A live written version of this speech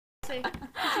say,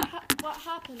 what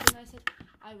happened? And I said,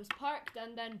 I was parked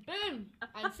and then boom,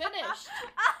 I'm finished.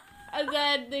 And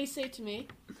then they say to me,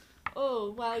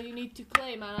 oh, well, you need to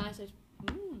claim. And I said,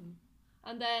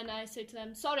 And then I say to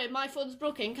them, sorry, my phone's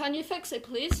broken. Can you fix it,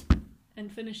 please?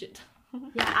 And finish it.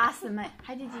 Yeah, ask them, like,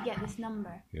 how did you get this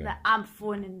number? Yeah. That I'm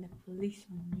phoning the police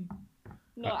on you.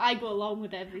 No, I go along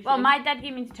with everything. Well, my dad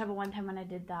gave me into trouble one time when I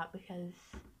did that because...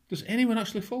 Does anyone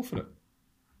actually fall for it?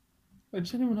 Like,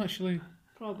 does anyone actually...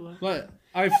 Probably. Like,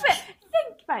 I've... Yeah, but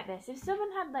think about this. If someone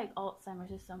had, like,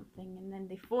 Alzheimer's or something and then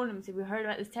they phone them and say, we heard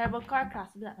about this terrible car crash,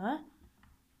 they'd be like, huh?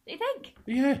 What do you think?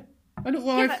 Yeah. I know,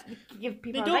 well, Give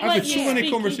people They a don't right I've let had you so many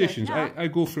speak conversations. either. I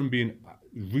go from being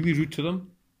really rude to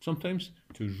them sometimes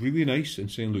to really nice and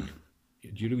saying, look, do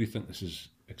you really think this is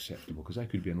acceptable? Because I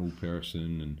could be an old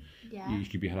person and Yeah. you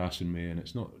could be harassing me and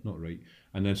it's not right.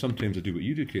 And then sometimes I do what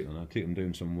you do, Caitlin. I take them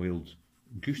down some wild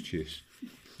goose chase.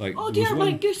 Like, Oh there was dear, my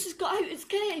one- goose has got out its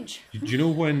cage. Do you know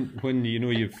when you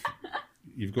know you've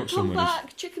got Come someone...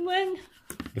 back, chicken wing.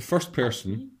 The first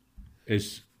person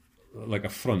is like a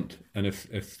front, and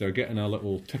if they're getting a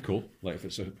little tickle, like if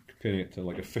it's comparing it to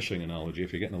like a fishing analogy,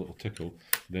 if you're getting a little tickle,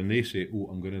 then they say, oh,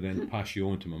 I'm going to then pass you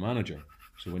on to my manager.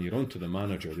 So when you're on to the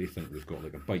manager, they think they've got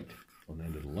like a bite on the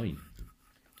end of the line.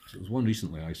 So there was one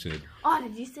recently I said... Oh,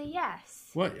 did you say yes?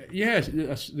 What? Yes,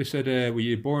 they said, were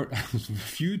you born... There's a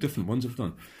few different ones I've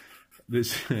done. They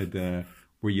said,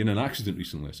 were you in an accident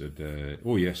recently? I said,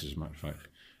 oh yes, as a matter of fact.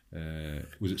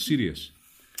 Was it serious?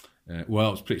 Well,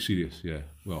 it was pretty serious, yeah.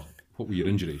 Well, what were your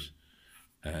injuries?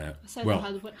 I said Well, I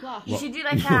had a whiplash. You should do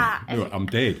like that. No, I'm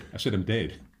dead. I said I'm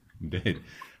dead. I'm dead.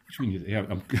 Which means, yeah,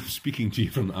 I'm speaking to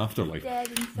you from the afterlife. Dead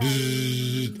inside.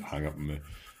 Bzzzt, hang up on me.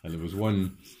 And there was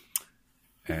one.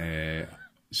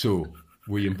 So,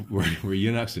 were you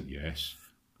in an accident? Yes.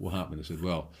 What happened? I said,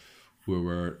 well, we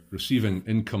were receiving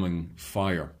incoming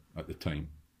fire at the time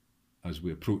as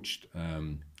we approached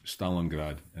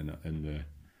Stalingrad in the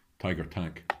Tiger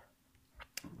tank.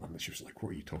 And she was like, what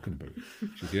are you talking about?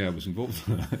 She said, yeah, I was involved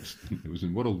in that. It was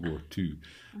in World War II,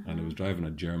 and I was driving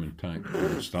a German tank in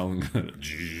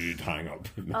Stalingrad. Hang up.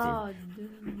 Oh,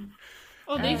 dude.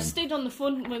 Oh, they've stayed on the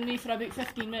phone with me for about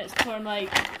 15 minutes before I'm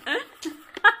like...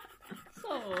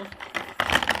 So...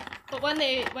 But when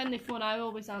they phone, I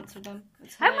always answer them.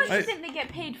 It's How much hilarious. do you think they get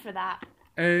paid for that?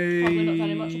 Probably not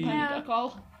very much. A penny No. a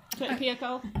call. 20p a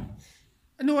call.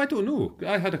 No, I don't know.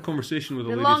 I had a conversation with a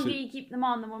The lady. longer you keep them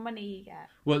on, the more money you get.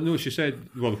 Well, no, she said,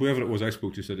 well, whoever it was I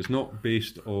spoke to said it's not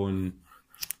based on...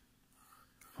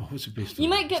 Oh, what's it based on? You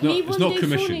might get It's me not- one it's not day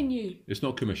commission. phoning you. It's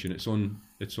not commission. It's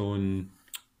on,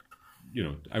 you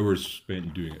know, hours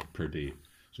spent doing it per day.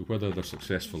 So whether they're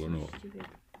successful or not. Stupid.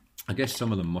 I guess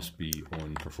some of them must be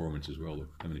on performance as well, though.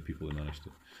 How many people they managed to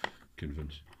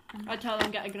convince. I tell them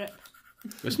get a grip.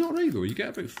 But it's not right, though. You get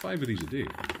about 5 of these a day.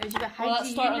 How Well, do let's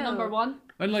you start know? at number 1.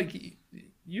 And, like,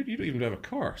 you don't even have a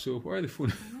car, so why are they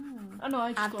phoning? I know,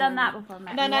 I just I've go done along. that before, mate.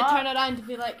 And then What? I turn around and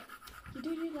be like, you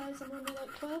do realise I'm only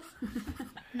like 12?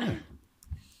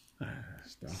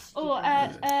 Stuff. Oh,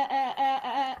 and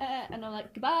I'm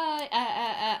like,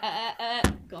 goodbye,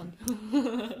 gone.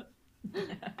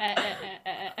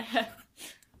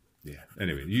 Yeah.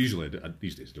 Anyway, usually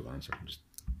these days I don't answer. I'm just...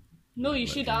 No, you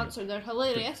should answer, they're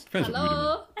hilarious. Depends what mood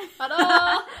Hello,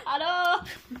 hello, hello.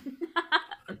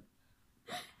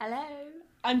 Hello.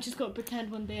 I'm just going to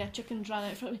pretend one day a chicken's ran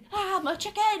out in front of me. Ah, my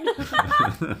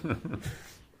chicken!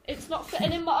 It's not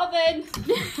fitting in my oven.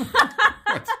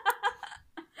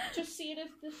 Just seeing if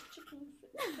this chicken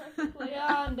fits perfectly,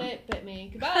 and it bit me.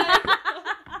 Goodbye.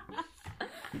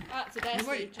 That's the best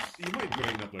way. You might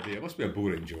grind up a day. It must be a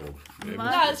boring job. It No,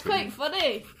 must No, be it's pretty- quite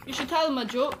funny. You should tell them a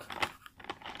joke.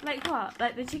 Like what?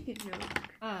 Like the chicken joke?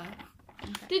 Ah.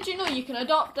 Did you know you can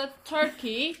adopt a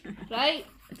turkey, right?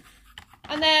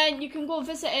 And then you can go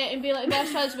visit it and be like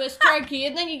best friends with this turkey,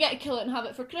 and then you get to kill it and have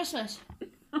it for Christmas.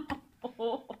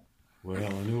 Oh. Well,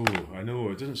 I know.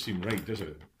 It doesn't seem right, does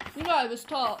it? You know, I was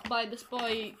taught by this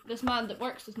man that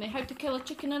works with me, how to kill a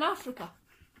chicken in Africa.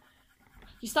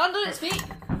 You stand on its feet,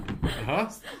 Uh-huh.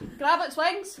 grab its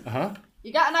wings, Uh-huh.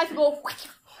 you get a knife and go,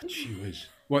 Oh, gee whiz.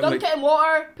 What, dunk like... it in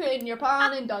water, put it in your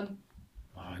pan, and done.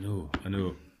 Oh, I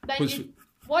know. Then What's-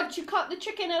 once you cut the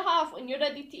chicken in half when you're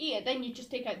ready to eat it, then you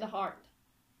just take out the heart.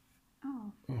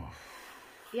 Oh. Oh.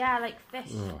 Yeah, like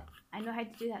fish. Oh. I know how to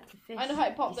do that to fish. I know how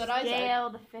to pop You their eyes out. scale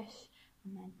the fish,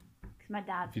 and then because my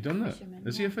dad's Have you done that? fisherman,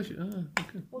 Is he a fisher? Ah,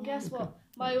 okay. Well, guess what?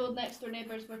 My old next door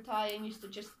neighbours were Thai and used to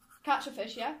just catch a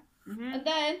fish, yeah? Mhm. And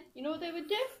then, you know what they would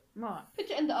do? What? Put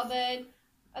it in the oven,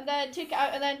 and then take it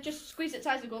out, and then just squeeze its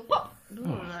eyes and go pop!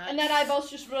 Oh. And then eyeballs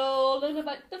just rolling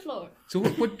about the floor. So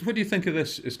what do you think of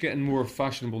this? It's getting more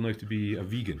fashionable now to be a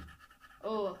vegan.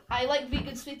 Oh, I I like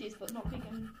vegan sweeties, but not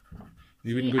vegan.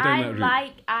 You wouldn't go down that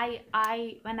route.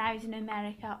 I when I was in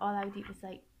America, all I would eat was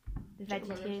like the Chicken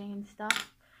burgers. vegetarian and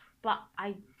stuff. But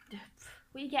what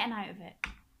are you getting out of it?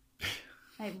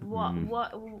 Like what?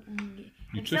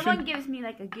 If Nutrition? someone gives me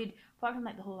like a good, apart from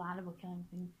like the whole animal killing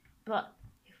thing, but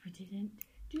if we didn't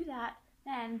do that,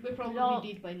 then We probably we'd all,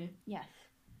 need by now. yes,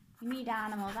 we need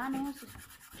animals. Animals.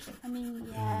 I mean,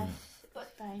 yes,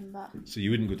 but fine, but So you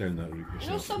wouldn't go down that route You know,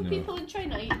 yourself? some No. people in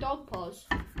China eat dog paws.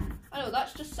 I know,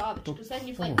 that's just savage, because then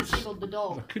you've like paws? disabled the There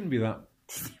dog. couldn't be that.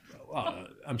 Well,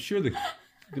 I'm sure they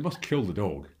must kill the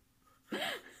dog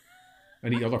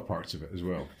and eat other parts of it as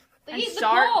well. They And eat the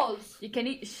shark. paws! you can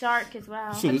eat shark as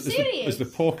well. So I'm is serious. the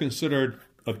paw considered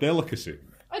a delicacy?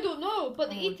 I don't know, but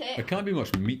they eat There it. can't be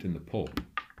much meat in the paw.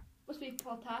 Must be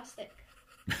fantastic.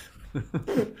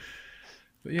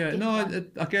 But yeah, no,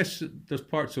 I guess there's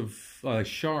parts of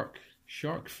shark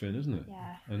fin, isn't it?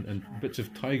 Yeah, And shark bits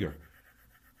of tiger.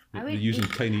 I They're would using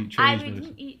eat- tiny I Chinese wouldn't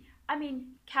knives. eat. I mean,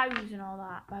 cows and all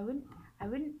that, but I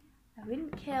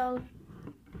wouldn't kill.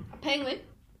 A penguin?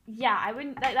 Yeah, I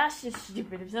wouldn't. Like, that's just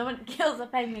stupid. If someone kills a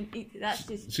penguin and eats it, that's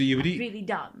just So you would eat really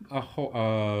dumb. a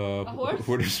horse?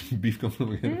 Where does beef come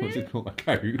from again? What's it called? A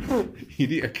cow.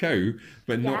 You'd eat a cow,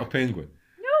 but not Yeah. a penguin.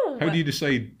 No. How do you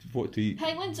decide what to eat?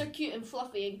 Penguins are cute and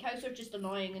fluffy, and cows are just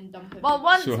annoying and dumb. Well,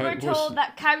 once So we're what's- told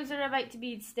that cows are about to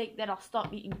be extinct, then I'll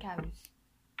stop eating cows.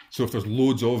 So if there's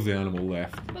loads of the animal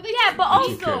left, But they Yeah, but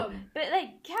It's also, okay. but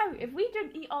like cow, if we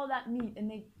don't eat all that meat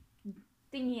and they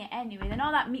thingy it anyway, then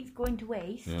all that meat's going to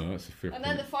waste. no, that's a fair And point.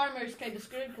 then the farmer's kind of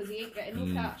screwed because he ain't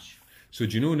getting no cash. So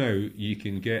do you know now you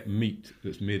can get meat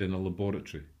that's made in a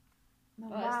laboratory? No, Oh,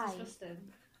 why? it's disgusting.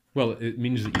 Well, it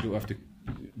means that you don't have to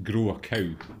grow a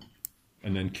cow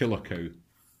and then kill a cow,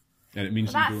 and it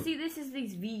means Well, that you that's, don't. see, this is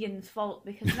these vegans' fault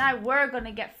because now we're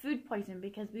gonna get food poisoning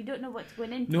because we don't know what's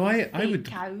going into No, these I fake would.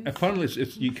 cows. Apparently,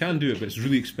 it's you can do it, but it's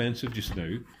really expensive just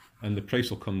now, and the price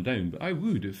will come down. But I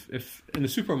would if in the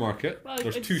supermarket Well,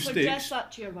 there's I'd two suggest steaks.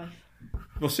 that to your wife.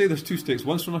 Well, say there's two steaks,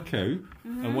 one's from a cow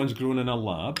and one's grown in a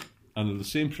lab, and they're the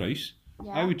same price.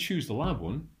 Yeah. I would choose the lab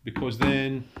one because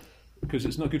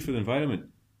it's not good for the environment.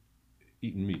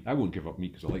 Eating meat, I won't give up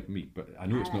meat because I like meat, but I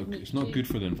know I it's like not. meat It's not too. good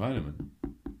for the environment.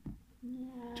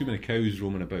 Too many cows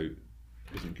roaming about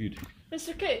isn't good.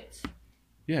 Mr. Coots,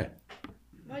 Yeah.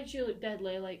 why do you look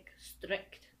deadly, like,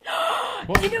 strict?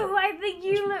 What? Do you know who I think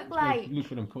you look like? Look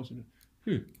what I'm constantly.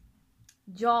 Who?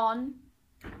 John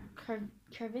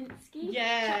Krasinski.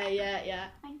 Yeah.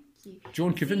 Thank you.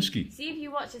 John Kavinsky. See if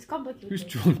you watch It's Complicated. Who's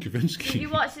John If Kavinsky? you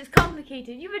watch It's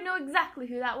Complicated, you would know exactly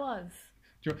who that was.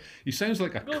 He sounds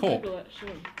like a Go cop Google it, show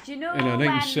him. Do you know in a when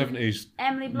 1970s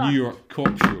Emily New Blunt? York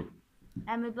cop show.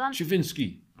 Emily Blunt?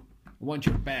 Kavinsky, I want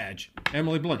your badge.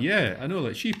 Emily Blunt. Yeah, I know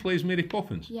that. She plays Mary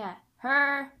Poppins. Yeah,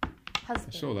 her I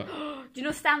husband. saw that. Do you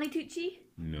know Stanley Tucci?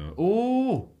 No.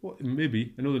 Oh, what?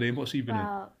 Maybe I know the name. What's he been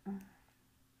Well,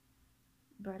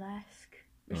 burlesque.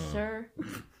 Or Oh. Sir.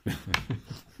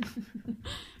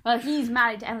 Well, he's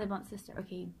married to Emily Blunt's sister.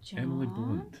 Okay, John. in? Emily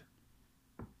Blunt.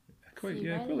 Quite, See,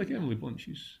 yeah, why quite like isn't Emily Blunt.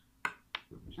 She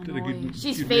did a Annoying. good.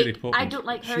 She's good Mary fake. Poppins. I don't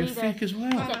like her She's either. fake as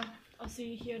well. I'll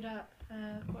see you here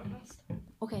at quarter past.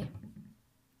 Okay.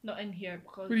 Not in here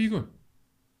because. Where are you going?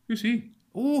 Who's he?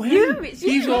 Oh, him. You, it's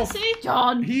He's you. off. See?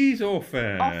 John. He's off.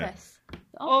 Office. The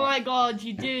Oh my Office. god,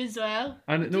 you do as well.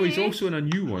 And no, he's Dude. also in a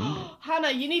new one.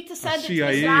 Hannah, you need to send it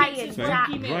CIA to Ryan, Mr. thing. Jack.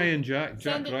 Email. Ryan Jack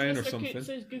Send it Ryan to or Mr. something.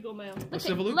 Coots' Google Mail. Let's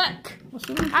Okay, have a look. look. What's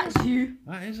the look? That's you.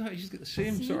 That is that. He's got the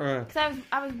same See? sort of 'Cause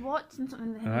I was watching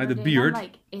something with him Aye, the the other day, and I'm beard.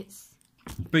 like, it's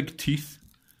big teeth,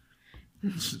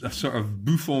 a sort of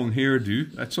bouffon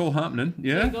hairdo. That's all happening.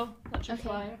 There you Yeah. go. That's your Okay.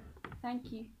 flyer.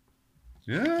 thank you.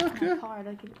 Yeah. Okay. My card,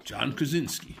 I could... John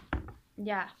Krasinski.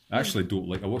 Yeah. I actually don't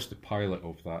like. I watched the pilot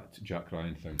of that Jack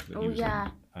Ryan thing that Oh, he was yeah.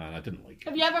 in, and I didn't like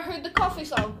Have it. you ever heard the coffee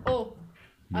song? Oh,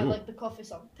 I No. like the coffee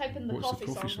song. Type in the What's the coffee,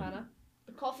 coffee song, song? Hannah.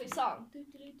 The coffee song.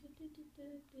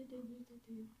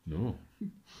 No.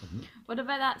 What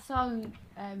about that song?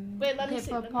 Wait, let me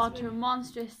see, let me Potter see.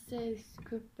 Monstrous says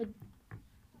Cupid.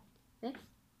 This?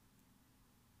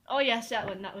 Oh yes, that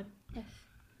one. Yes.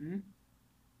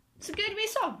 It's a good wee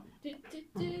song.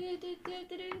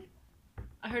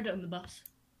 I heard it on the bus.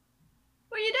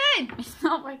 What are you doing? It's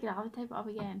not working. I'll type it up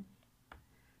again.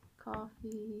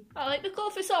 Coffee. I like the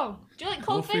coffee song. Do you like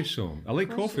Coffee coffee? song. I like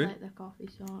Of course you coffee. like the coffee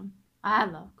song. I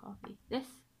love coffee. This?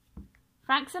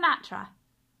 Frank Sinatra.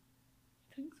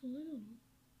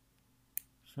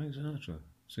 Frank Sinatra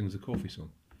sings the coffee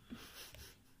song.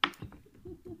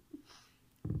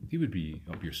 He would be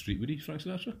up your street, would he, Frank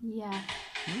Sinatra? Yeah.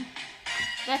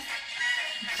 This.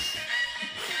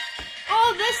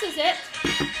 Oh, this is it.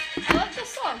 I like this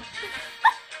song.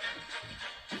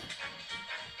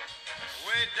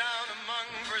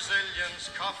 Brazilians,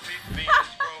 coffee beans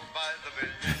grow by the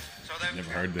billions. So they've Never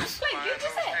heard this. Wait, you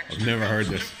just said. I've never heard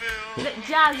this. Is it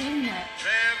jazz, isn't it?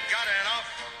 They've got an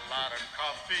awful lot of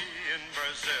coffee in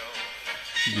Brazil.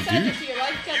 You Send do? it to your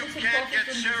wife, get You me some can't coffee get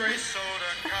from cherry Brazil. soda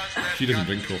 'cause they've She doesn't got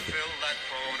drink to coffee. fill that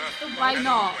quota. Why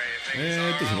not?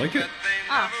 Doesn't like it.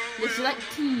 Ah, does she like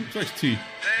tea? It's like tea.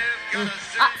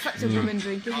 That's such a woman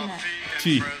drink, isn't it?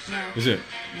 Tea. Is it?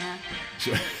 Yeah.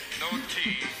 So, No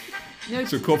tea, No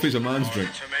so tea. coffee's a man's drink.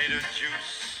 tomato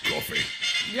juice.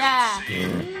 Coffee. Yeah.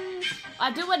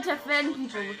 I don't want to offend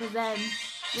people because then...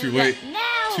 Too they'll late. get-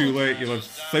 No! Too late. You'll have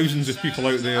thousands of people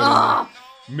out there. Oh.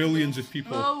 Millions of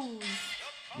people. Oh.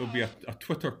 There'll be a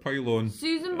Twitter pylon.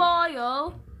 Susan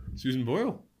Boyle. Susan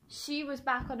Boyle. She was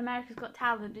back on America's Got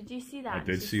Talent. Did you see that? I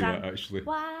did She see sang that actually.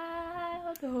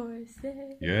 Wild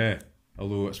Horses. Yeah.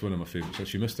 Although it's one of my favourites. So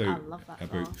she missed out I love that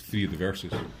about song. 3 of the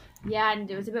verses. Yeah, and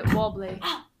it was a bit wobbly.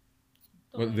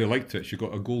 But they liked it. She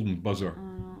got a golden buzzer.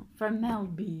 From Mel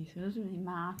B, so it doesn't really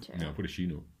matter. Yeah, what does she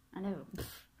know? I know.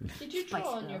 Did you draw Spice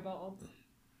on Girl. your bottle?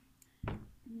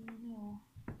 No.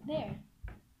 There.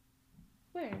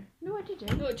 Where? No, I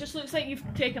didn't. No, it just looks like you've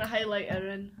taken a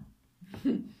highlighter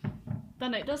and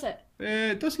done it, does it?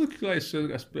 It does look like it's a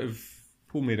bit of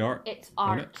homemade art. It's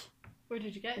on it. art. Where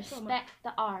did you get it from? Respect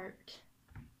the art.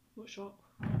 What shop?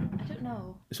 I don't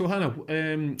know. So Hannah,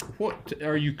 what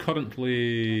are you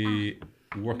currently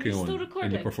working Are we on still in the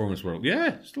recording? performance world?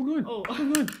 Yeah, still going. Oh.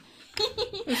 Still going.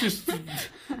 It's just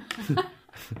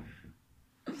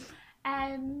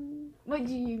What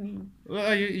do you mean?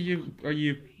 are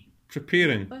you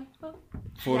preparing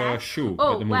for Yeah. a show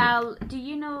Oh at the moment? well, do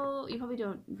you know? You probably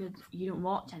don't because you don't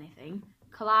watch anything.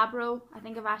 Collabro. I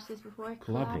think I've asked this before.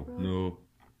 Collabro? No,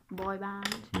 Boy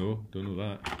band. no, don't know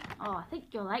that. Oh, I think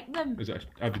you'll like them. Is it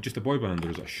just a boy band or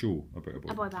is it a show about a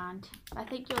boy? A boy band. I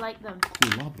think you'll like them.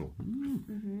 Collabro.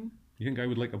 You think I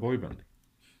would like a boy band?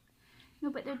 No,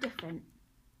 but they're different.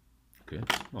 Okay.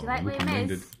 Do you like Les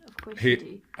Mis? Of course you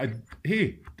do. I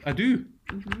do.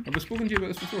 Have I spoken to you about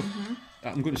this before?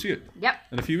 I'm going to see it Yep.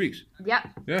 in a few weeks. Yep.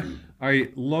 Yeah, I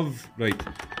love, right,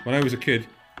 when I was a kid,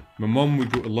 my mum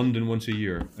would go to London once a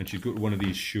year and she'd go to one of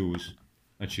these shows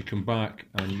and she'd come back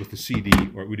and with the CD,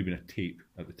 or it would have been a tape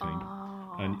at the time,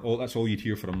 and that's all you'd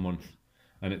hear for a month.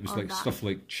 And it was like that. stuff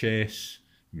like Chess,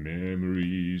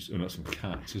 Memories, and that's some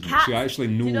cats, isn't Cats. it? So I actually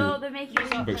Do you know know they're making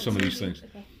about some of these things.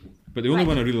 Okay. But the only Right.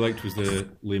 one I really liked was the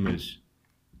Les Mis,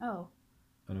 Oh.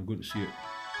 and I'm going to see it.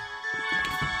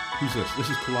 Who's this? This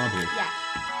is Collabro. Yeah.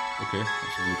 Okay,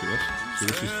 let's have a look at this. So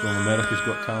this is from America's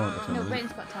Got Talent, I think. No, isn't it?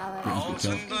 Britain's Got Talent. Britain's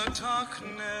Got Out Talent.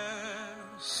 in the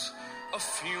darkness, a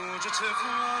fugitive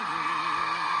running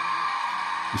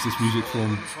Is this music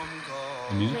from from a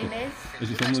God. musical? Les Mis.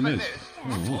 Is it from Les Mis? Oh,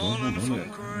 hold on, Fallen hold from on.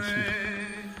 Let's see.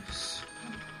 grace.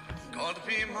 God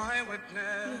be my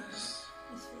witness.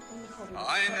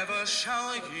 I never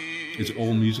shall yield Is it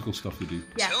all musical stuff they do?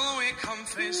 Yeah. till we come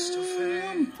face to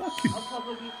face.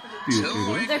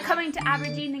 They're coming to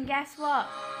Aberdeen, and guess what?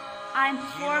 I'm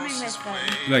performing with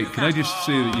them. Right, can I just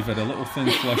say that you've had a little thing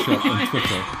flash up on Twitter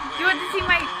Do you want to see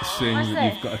my? saying What's that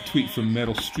this? you've got a tweet from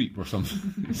Meryl Streep or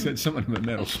something? It said something about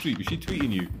Meryl Streep. Is she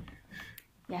tweeting you?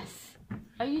 Yes.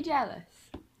 Are you jealous?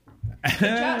 Did you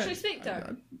actually speak to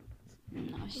her?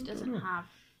 No, she doesn't have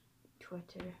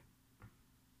Twitter.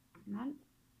 Man.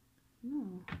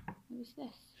 No. Who's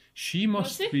this? She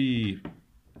must What's it? be.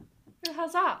 Who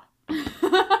has that?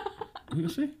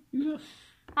 Who's that? Who's that?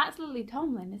 That's Lily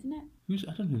Tomlin, isn't it? Who's?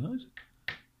 I don't know who that is.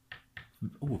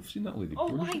 Oh, I've seen that lady. Oh,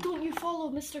 before. why don't you follow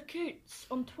Mr. Coots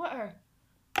on Twitter?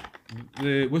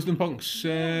 The Wisdom Punk's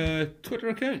Twitter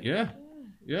account, yeah.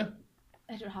 Yeah.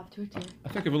 I don't have Twitter. I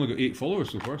think I've only got 8 followers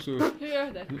so far, so. Who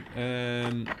are they?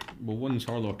 Well, one's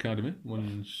Harlow Academy,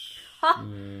 one's.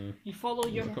 You follow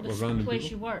your A couple of the random place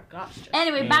people. you work. That's just.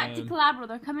 Anyway, back to Um, Collabro.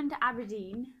 They're coming to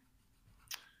Aberdeen.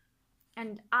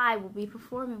 And I will be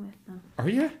performing with them. Are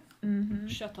you?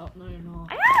 Shut up! No, you're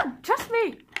not. I am! Trust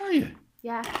me! Are you?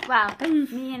 Yeah. Well,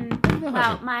 Who've- me and What well,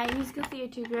 happened? my musical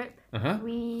theatre group, Uh huh.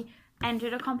 we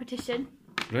entered a competition.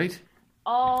 Right.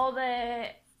 All the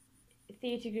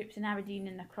theatre groups in Aberdeen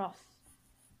and across,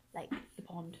 like the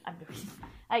pond, Aberdeen,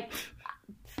 like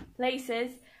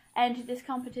places, entered this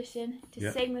competition to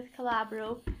Yeah. sing with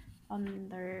Collabro on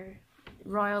their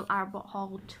Royal Albert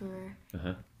Hall tour, Uh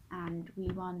huh. and we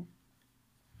won.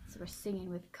 So we're singing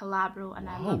with Collabro, and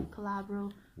I Wow. love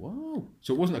Collabro. Wow.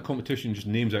 So it wasn't a competition just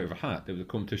names out of a hat. It was a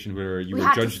competition where you We were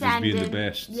had to judged as send being in, the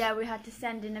best. Yeah, we had to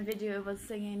send in a video of us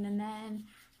singing, and then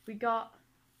we got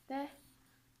the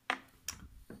Oh,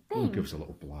 thing give us a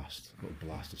little blast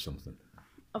of something.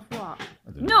 of what?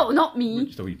 I don't know. No, not me.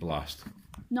 Just a wee blast.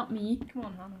 Not me. Come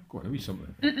on, Hannah. Go on, give me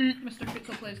something. Mr.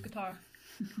 Fitzel plays guitar.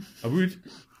 I would,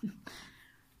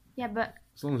 Yeah, but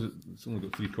as long as it's only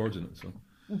got 3 chords in it. So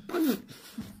you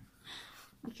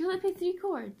can only play 3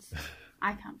 chords.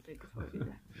 I can't play guitar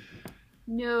either.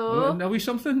 No. are we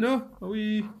something? No, are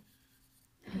we?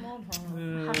 Come on,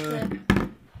 Hannah. Have Uh, to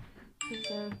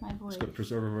preserve my voice. it's got a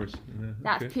preserver verse. Yeah,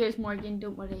 That's okay. Piers Morgan,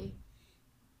 don't worry.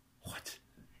 What?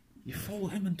 You follow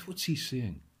him and what's he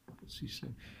saying? What's he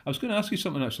saying? I was going to ask you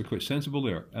something actually quite sensible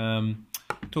there.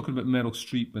 Talking about Meryl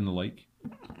Streep and the like.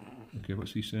 Okay,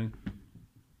 what's he saying?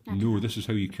 No, this is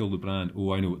how you kill the brand.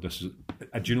 Oh, I know what this is.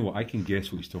 Do you know what? I can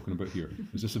guess what he's talking about here.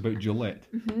 Is this about Gillette?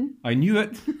 Mm-hmm. I knew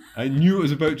it. I knew it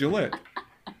was about Gillette.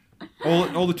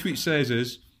 All the tweet says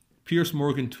is, Piers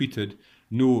Morgan tweeted,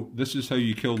 no, this is how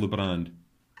you kill the brand.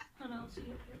 Hannah, I'll see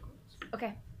you up here.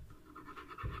 Okay.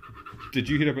 Did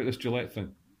you hear about this Gillette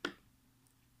thing?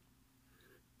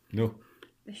 No.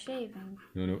 The shaving.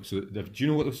 No. So, do you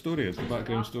know what the story is? The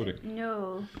background story.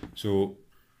 No. So,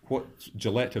 what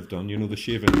Gillette have done, you know, the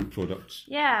shaving products,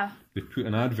 Yeah. they put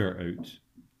an advert out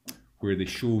where they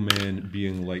show men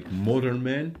being like modern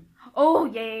men. Oh,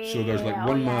 yeah. So there's like yeah,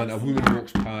 one oh, man, yeah, a woman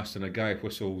walks past, and a guy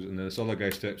whistles, and then this other guy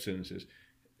steps in and says,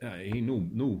 "Hey, no,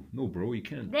 bro, you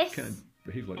can't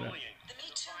behave like that." The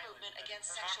Me Too movement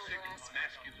against sexual harassment.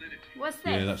 Masculinity. What's this?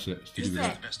 Yeah, that's it. It's to do Is with it?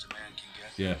 that. Best a man can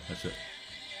get. Yeah, that's it.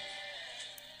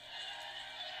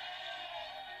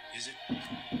 Is it?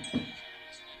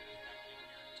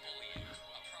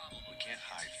 We can't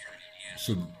hide from it.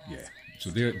 So yeah, so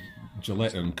they're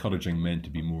Gillette are encouraging men to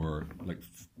be more like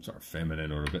sort of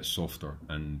feminine or a bit softer,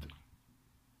 and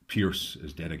Pierce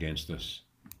is dead against this.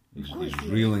 He's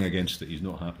reeling against it. He's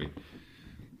not happy.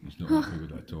 He's not happy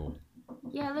with it at all.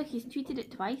 Yeah, look, he's tweeted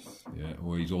it twice. Yeah,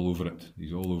 oh, he's all over it.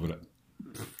 He's all over it.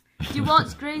 Do you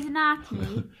watch Grey's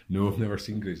Anatomy? No, I've never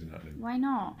seen Grey's Anatomy. Why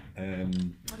not? I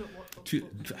don't watch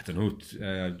those. I don't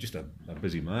know. Just a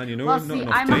busy man, you know. Well, not see,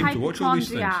 enough I'm a time to watch all these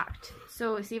things. hypochondriac.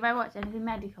 So, see, if I watch anything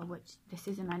medical, which this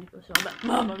is a medical show, I'm like,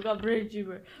 Mum, I've got brain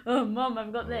tumour. Oh, Mum,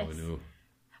 I've got this. Oh, no.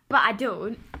 But I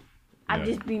don't. I'm Yeah.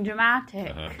 just being dramatic.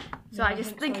 Uh-huh. So No, I I just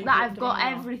think think so, you that don't I've got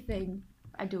drama. everything.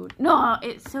 I don't. No,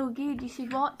 it's so good. You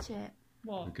should watch it.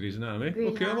 What? Grey's Anatomy.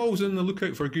 Grey's Okay, I'm Anatomy. always on the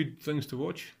lookout for good things to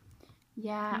watch.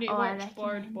 Yeah. You need to oh, I watch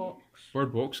recommend Bird Box.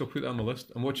 Bird Box, I'll put that on my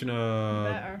list. I'm watching a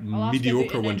Better. I'll ask you mediocre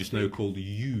about it one next just now week. called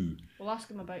You. We'll ask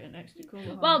him about it next week.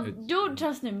 Well, It's- don't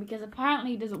trust him because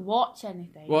apparently he doesn't watch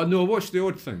anything. Well, no, I watched the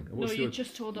odd thing. I no, watched the you odd...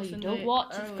 just told No, us you in don't the watch,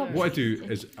 it's earlier. called- What I do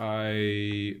is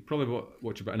I probably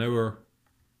watch about an hour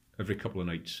every couple of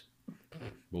nights.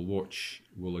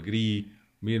 We'll agree.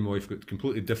 Me and my wife got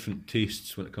completely different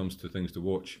tastes when it comes to things to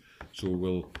watch. So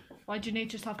we'll... Why do you need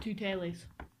to just have 2 tellies?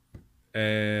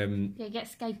 Yeah, get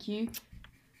Sky Q.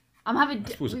 I'm having.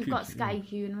 suppose it We've could, got Sky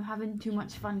Q, and I'm having too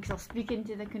much fun because I'll speak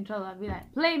into the controller. I'll be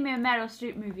like, "Play me a Meryl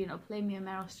Streep movie," and it'll play me a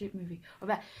Meryl Streep movie. Or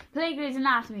be like, "Play Grey's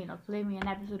Anatomy," and it'll play me an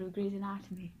episode of Grey's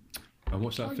Anatomy. And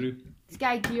what's that through?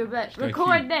 Sky Q, but Sky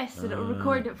record Q. this, and it'll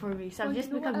record it for me. So I've Well, just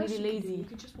you know become what else really you could do? lazy. You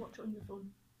could just watch it on your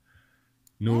phone.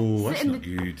 No, Sit that's in not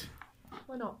the- good.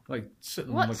 Why not? Like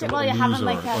sitting Watch like it a while little you're having loser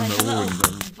like a, on like the a own.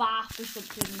 little bath or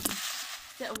something. And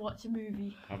just sit and watch a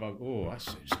movie. Oh, that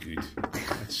sounds good.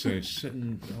 That sounds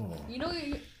sitting. Oh. You know,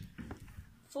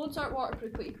 phones aren't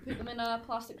waterproof, but you can put them in a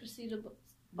plastic receiver.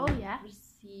 Oh yeah.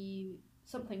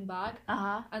 Something bag,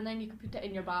 and then you can put it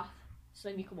in your bath, so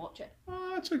then you can watch it.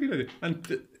 Oh, that's a good idea.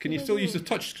 And can you still use the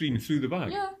touch screen through the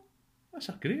bag? Yeah, That's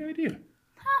a great idea.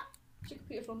 you can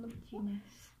put it from them. Genius.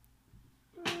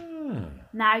 Ah,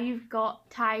 Now you've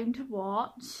got time to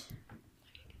watch.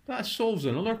 that solves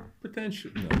another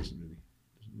potential. No, it doesn't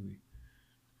really.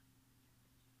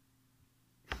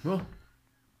 Well,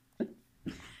 what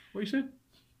are you saying?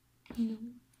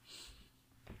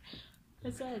 I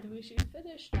said we should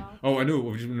finish now. Oh, I know.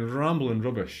 We've just been rambling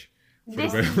rubbish. for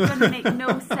This about- is going to make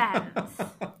no sense.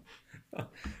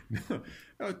 No,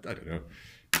 I don't know.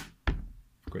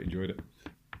 Quite enjoyed it.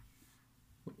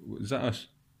 Is that us?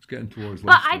 It's getting towards.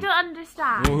 But I lunchtime. don't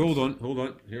understand. Oh, hold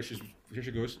on. Here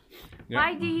she goes. Yeah.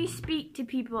 Why do you speak to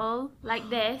people like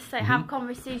this, like Mm-hmm. have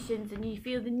conversations, and you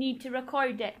feel the need to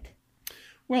record it?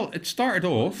 Well, it started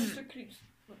off.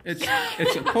 It's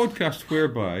a podcast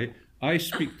whereby I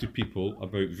speak to people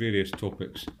about various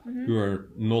topics who are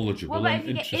knowledgeable What about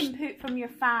and if you get input from your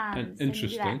fans? and and you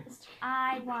be interesting. like,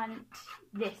 I want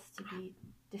this to be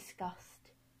discussed.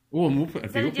 Oh, I'm open.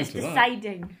 I'd be Instead of open just to that.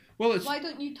 deciding. Well, it's Why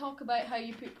don't you talk about how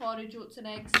you put porridge, oats, and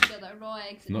eggs together, raw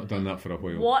eggs? not done that for a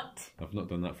while. What? I've not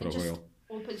done that for a It just while.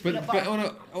 opens But peanut but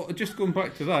butter. just going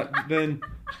back to that, then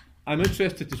I'm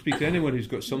interested to speak to anyone who's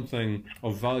got something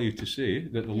of value to say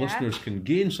that the Yeah. listeners can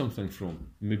gain something from,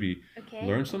 maybe Okay.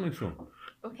 learn something from.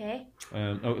 Okay.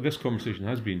 This conversation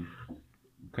has been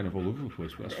kind of all over the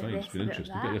place, but that's Bit of fine. It's this, been a bit of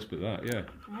interesting. A bit of this, bit of that. Yeah.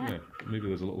 Yeah. Yeah. Maybe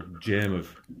there's a little gem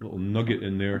of, little nugget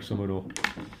in there somewhere.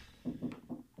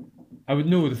 I would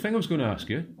know. The thing I was going to ask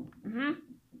you,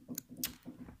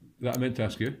 that I meant to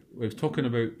ask you, I was talking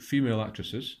about female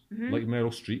actresses like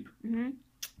Meryl Streep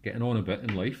getting on a bit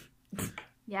in life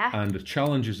Yeah. and the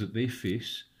challenges that they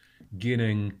face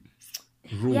gaining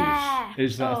roles. Yeah.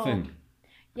 Is that a Oh. thing?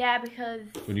 Yeah, because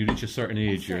When you reach a certain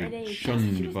age, certain you're age. That's what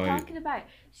she shunned was by. talking about.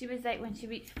 She was like, when she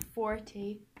reached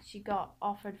 40, she got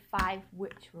offered 5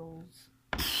 witch roles.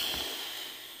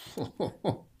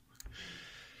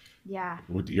 Yeah.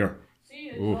 Oh dear. See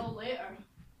you Oh. all later.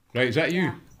 Right, is that you?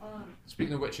 Yeah.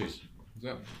 Speaking of witches. Is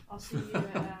that... I'll see you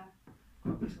at.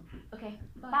 Okay.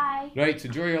 Bye. Right,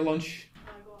 enjoy your lunch.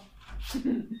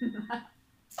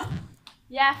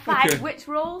 Yeah, 5 Okay. witch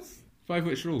roles. 5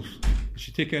 witch rolls. Did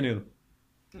she take any of them?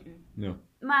 No.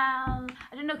 Well,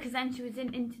 I don't know, because then she was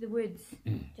in Into the Woods.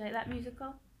 Do you like that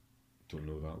musical? Don't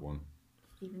know that one.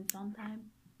 Stephen Sondheim.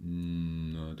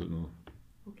 No, I don't know.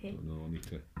 Okay. Don't know. I need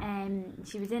to.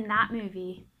 She was in that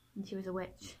movie, and she was a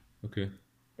witch. Okay.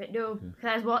 But no, because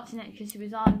I was watching it because she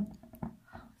was on what's it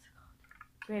called?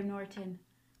 Graham Norton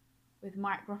with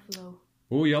Mark Ruffalo.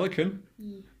 Oh, you like him?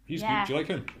 He's Yeah. good. Do you like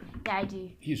him? Yeah, I do.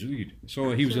 He's really good.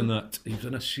 So he was in that. He was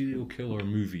in a serial killer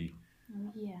movie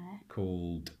Yeah.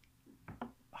 called.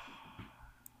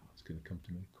 It's going to come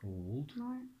to me. Called.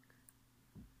 Mark.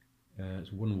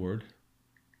 It's one word.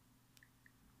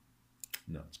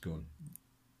 No, it's gone.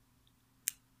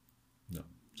 No,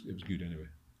 it was good anyway.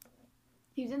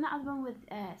 He was in that other one with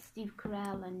Steve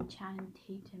Carell and Channing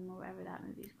Tatum or whatever that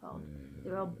movie's called. They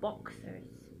were all boxers.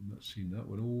 I've not seen that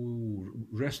one. Oh,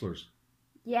 Wrestlers.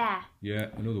 Yeah. Yeah,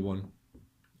 I know the one.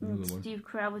 I know And the one. Steve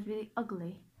Carell was really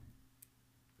ugly.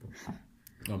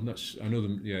 I'm not. I know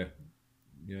them. Yeah.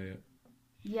 Yeah.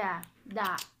 Yeah,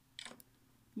 that.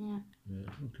 Yeah. Yeah.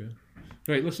 Okay.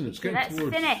 Right. Listen, it's Okay, getting let's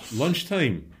towards finish.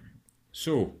 lunchtime.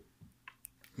 So,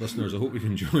 listeners, I hope you've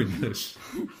enjoyed this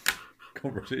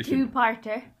conversation.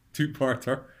 Two-parter.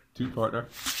 Two-parter.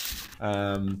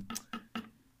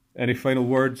 Any final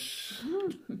words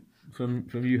from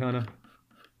you, Hannah?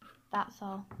 That's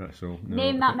all. That's all. No,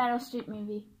 Name that Meryl Streep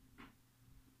movie.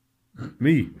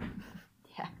 Me.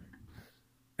 Yeah.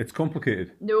 It's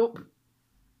complicated. Nope.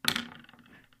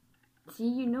 See,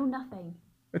 you know nothing.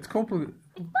 It's complicated.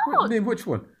 not. Name which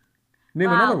one? Name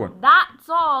Well, another one. That's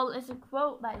all is a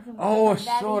quote that is in Oh, a very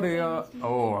sorry. famous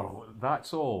movie.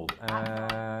 That's all.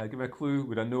 Give me a clue.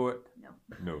 Would I know it? No.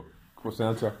 No. What's the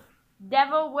answer?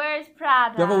 Devil Wears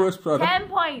Prada. Devil Wears Prada. 10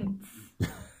 points.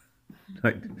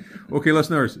 Right. Okay,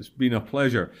 listeners, it's been a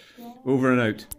pleasure. Over and out.